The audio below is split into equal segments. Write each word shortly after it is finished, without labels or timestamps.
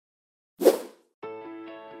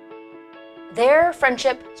Their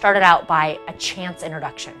friendship started out by a chance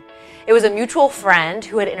introduction. It was a mutual friend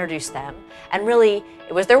who had introduced them, and really,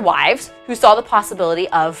 it was their wives who saw the possibility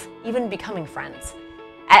of even becoming friends.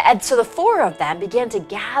 And so the four of them began to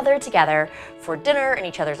gather together for dinner in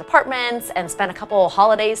each other's apartments and spend a couple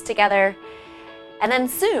holidays together. And then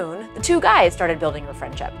soon, the two guys started building a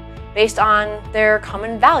friendship based on their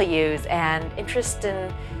common values and interest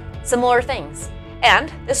in similar things.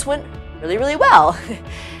 And this went really, really well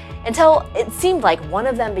until it seemed like one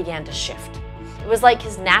of them began to shift. It was like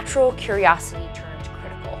his natural curiosity turned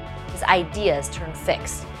critical, his ideas turned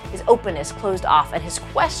fixed, his openness closed off, and his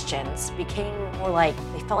questions became more like,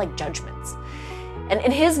 they felt like judgments. And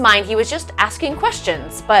in his mind, he was just asking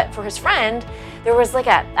questions, but for his friend, there was like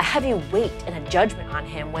a heavy weight and a judgment on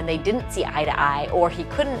him when they didn't see eye to eye, or he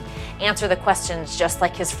couldn't answer the questions just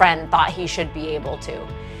like his friend thought he should be able to.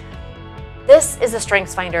 This is a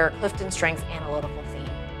StrengthsFinder Clifton Strengths analytical theme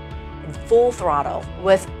in full throttle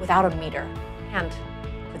without a meter. And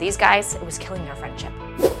for these guys, it was killing their friendship.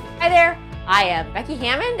 Hi there, I am Becky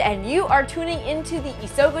Hammond, and you are tuning into the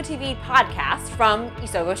Isogo TV podcast from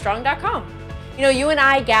isogostrong.com. You know, you and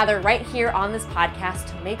I gather right here on this podcast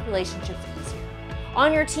to make relationships easier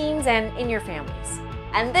on your teams and in your families.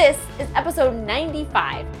 And this is episode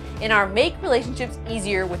 95 in our Make Relationships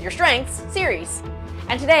Easier with Your Strengths series.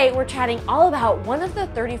 And today we're chatting all about one of the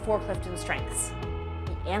 34 Clifton strengths,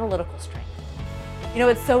 the analytical strength. You know,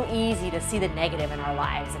 it's so easy to see the negative in our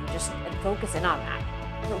lives and focus in on that.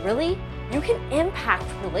 But really, you can impact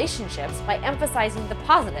relationships by emphasizing the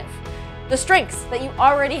positive, the strengths that you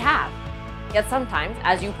already have. Yet sometimes,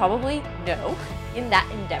 as you probably know, in that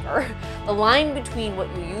endeavor, the line between what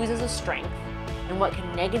you use as a strength and what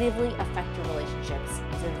can negatively affect your relationships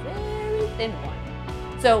is a very thin one.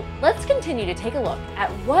 So let's continue to take a look at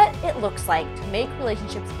what it looks like to make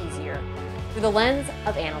relationships easier through the lens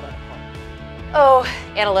of analytical. Oh,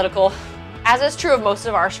 analytical. As is true of most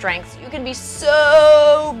of our strengths, you can be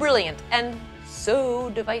so brilliant and so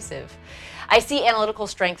divisive. I see analytical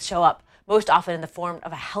strengths show up most often in the form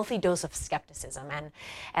of a healthy dose of skepticism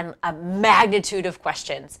and a magnitude of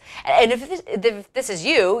questions. And if this is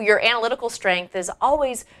you, your analytical strength is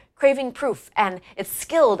always craving proof, and it's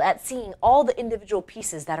skilled at seeing all the individual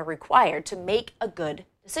pieces that are required to make a good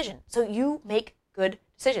decision. So you make good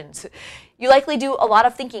decisions. You likely do a lot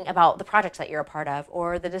of thinking about the projects that you're a part of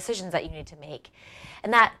or the decisions that you need to make.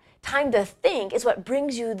 And that time to think is what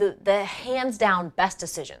brings you the hands down best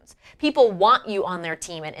decisions. People want you on their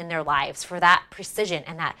team and in their lives for that precision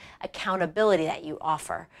and that accountability that you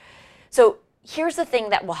offer. So here's the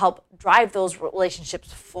thing that will help drive those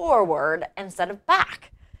relationships forward instead of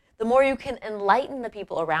back. The more you can enlighten the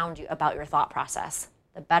people around you about your thought process,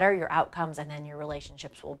 the better your outcomes and then your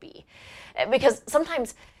relationships will be. Because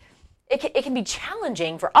sometimes it can be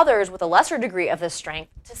challenging for others with a lesser degree of this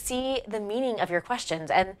strength to see the meaning of your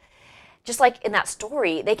questions. And just like in that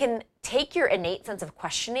story, they can take your innate sense of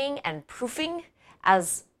questioning and proofing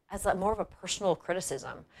as more of a personal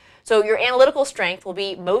criticism. So your analytical strength will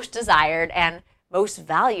be most desired and most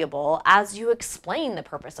valuable as you explain the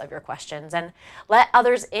purpose of your questions and let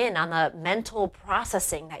others in on the mental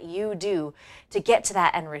processing that you do to get to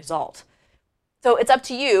that end result. So it's up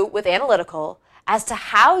to you with analytical as to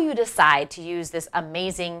how you decide to use this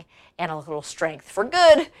amazing analytical strength for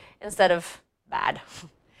good instead of bad.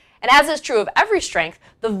 And as is true of every strength,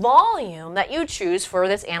 the volume that you choose for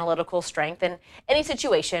this analytical strength in any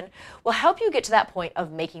situation will help you get to that point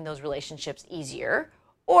of making those relationships easier,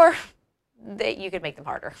 or that you could make them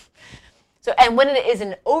harder. So, and when it is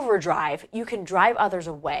in overdrive, you can drive others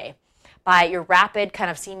away by your rapid, kind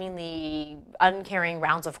of seemingly uncaring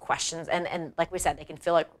rounds of questions. And like we said, they can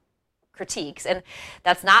feel like critiques. And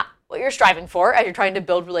that's not what you're striving for as you're trying to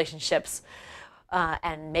build relationships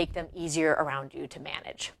and make them easier around you to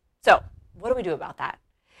manage. So what do we do about that?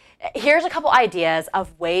 Here's a couple ideas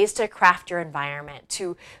of ways to craft your environment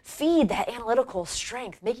to feed that analytical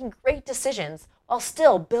strength, making great decisions while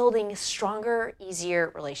still building stronger,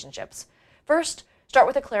 easier relationships. First, start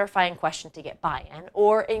with a clarifying question to get buy-in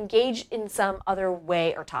or engage in some other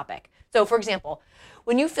way or topic. So for example,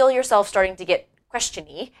 when you feel yourself starting to get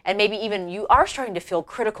questiony, and maybe even you are starting to feel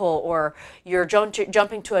critical or you're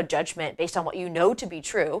jumping to a judgment based on what you know to be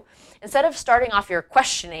true, instead of starting off your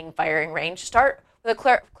questioning firing range, start with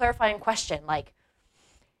a clarifying question like,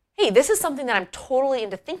 hey, this is something that I'm totally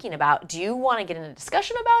into thinking about. Do you want to get in a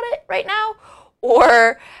discussion about it right now?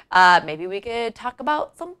 Or maybe we could talk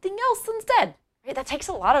about something else instead. Right? That takes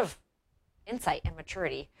a lot of insight and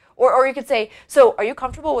maturity. Or you could say, so are you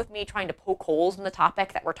comfortable with me trying to poke holes in the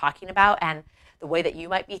topic that we're talking about and the way that you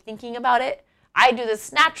might be thinking about it? I do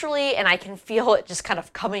this naturally and I can feel it just kind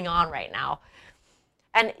of coming on right now.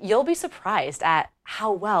 And you'll be surprised at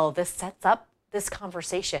how well this sets up this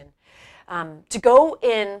conversation to go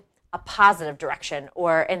in a positive direction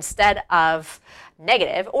or instead of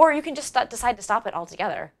negative, or you can just decide to stop it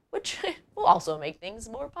altogether, which will also make things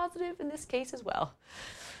more positive in this case as well.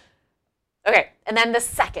 Okay, and then the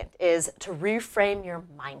second is to reframe your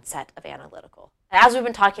mindset of analytical. As we've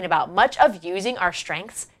been talking about, much of using our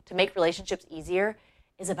strengths to make relationships easier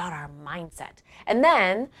is about our mindset. And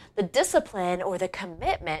then the discipline or the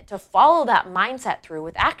commitment to follow that mindset through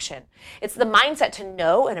with action. It's the mindset to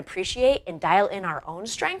know and appreciate and dial in our own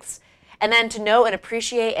strengths, and then to know and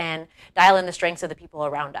appreciate and dial in the strengths of the people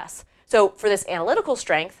around us. So for this analytical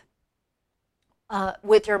strength,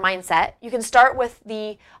 with your mindset, you can start with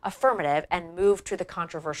the affirmative and move to the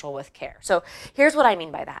controversial with care. So here's what I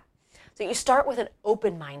mean by that. So you start with an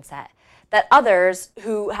open mindset that others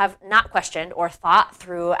who have not questioned or thought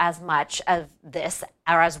through as much of this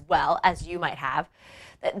or as well as you might have,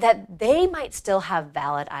 that they might still have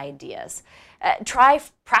valid ideas. Try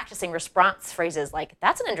practicing response phrases like,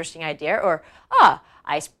 that's an interesting idea, or,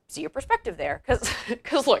 I see your perspective there.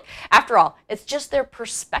 Because look, after all, it's just their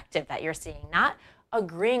perspective that you're seeing, not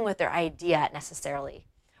agreeing with their idea necessarily.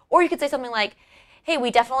 Or you could say something like, hey, we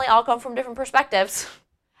definitely all come from different perspectives.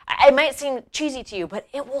 It might seem cheesy to you, but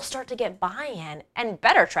it will start to get buy-in and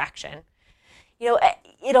better traction. You know,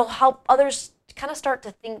 it'll help others kind of start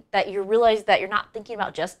to think that you realize that you're not thinking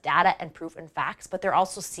about just data and proof and facts, but they're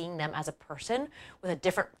also seeing them as a person with a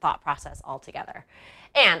different thought process altogether.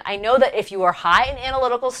 And I know that if you are high in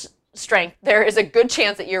analytical strength, there is a good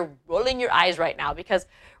chance that you're rolling your eyes right now because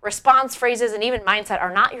response phrases and even mindset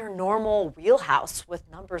are not your normal wheelhouse with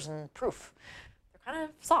numbers and proof. They're kind of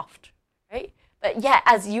soft, right? But yet,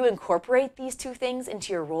 as you incorporate these two things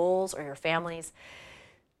into your roles or your families,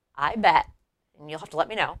 I bet, and you'll have to let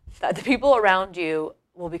me know, that the people around you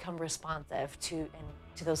will become responsive to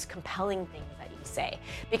those compelling things that you say,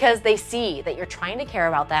 because they see that you're trying to care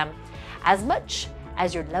about them as much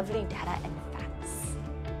as your lovely data and facts.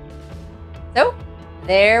 So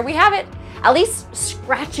there we have it. At least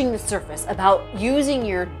scratching the surface about using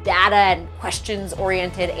your data and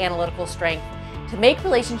questions-oriented analytical strength to make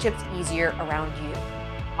relationships easier around you,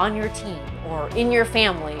 on your team, or in your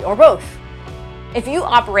family, or both. If you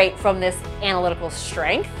operate from this analytical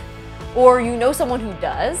strength, or you know someone who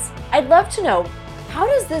does, I'd love to know, how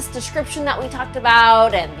does this description that we talked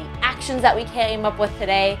about and the actions that we came up with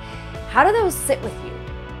today, how do those sit with you?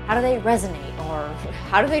 How do they resonate, or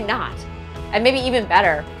how do they not? And maybe even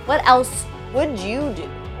better, what else would you do,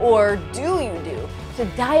 or do you do, to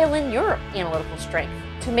dial in your analytical strength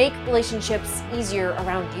to make relationships easier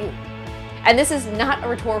around you? And this is not a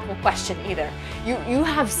rhetorical question either. You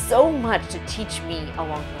have so much to teach me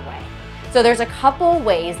along the way. So there's a couple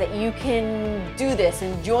ways that you can do this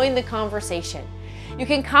and join the conversation. You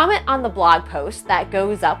can comment on the blog post that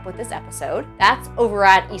goes up with this episode. That's over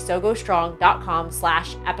at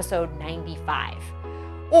isogostrong.com/episode 95.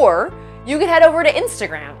 Or you can head over to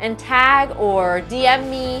Instagram and tag or DM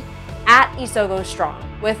me at isogostrong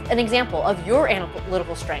with an example of your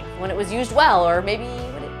analytical strength when it was used well, or maybe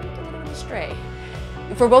when it went a little bit astray.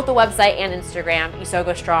 For both the website and Instagram,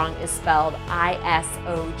 Isogo Strong is spelled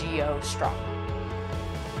I-S-O-G-O Strong.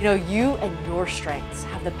 You know, you and your strengths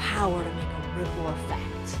have the power to make a ripple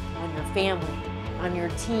effect on your family, on your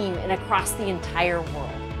team, and across the entire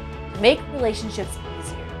world. To make relationships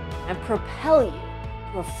easier and propel you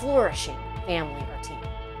to a flourishing family or team.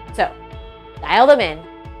 So, dial them in,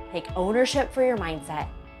 take ownership for your mindset,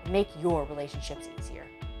 and make your relationships easier.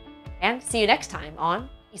 And see you next time on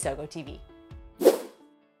Isogo TV.